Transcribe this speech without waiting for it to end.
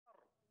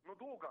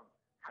نضوجا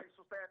حيث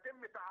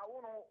سيتم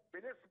تعاونه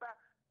بنسبة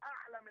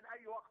أعلى من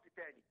أي وقت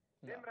تاني.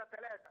 نمرة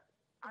 3.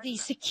 The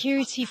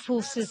security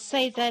forces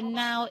say they're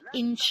now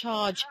in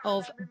charge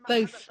of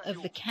both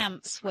of the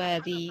camps where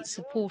the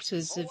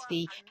supporters of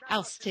the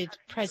ousted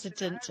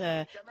President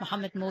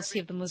Mohammed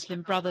Morsi of the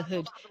Muslim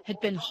Brotherhood had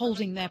been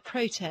holding their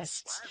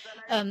protests.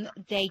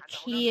 They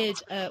cleared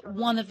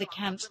one of the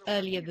camps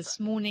earlier this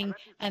morning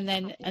and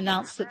then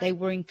announced that they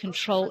were in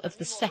control of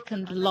the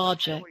second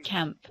larger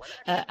camp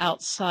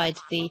outside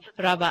the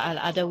Rabaa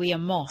al-Adawiyya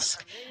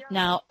mosque.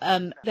 Now,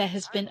 there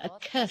has been a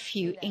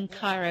curfew in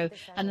Cairo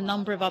and a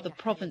number of other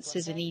provinces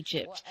in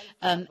Egypt.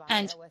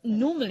 And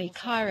normally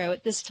Cairo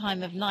at this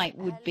time of night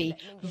would be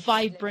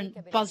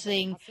vibrant,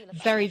 buzzing,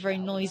 very, very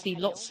noisy,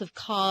 lots of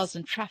cars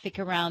and traffic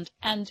around.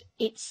 And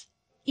it's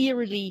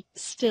eerily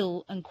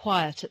still and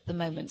quiet at the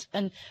moment.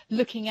 And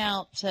looking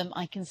out,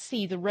 I can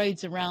see the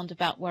roads around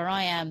about where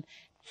I am,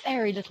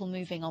 very little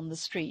moving on the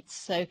streets.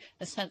 So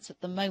a sense at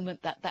the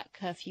moment that that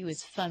curfew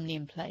is firmly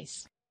in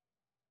place.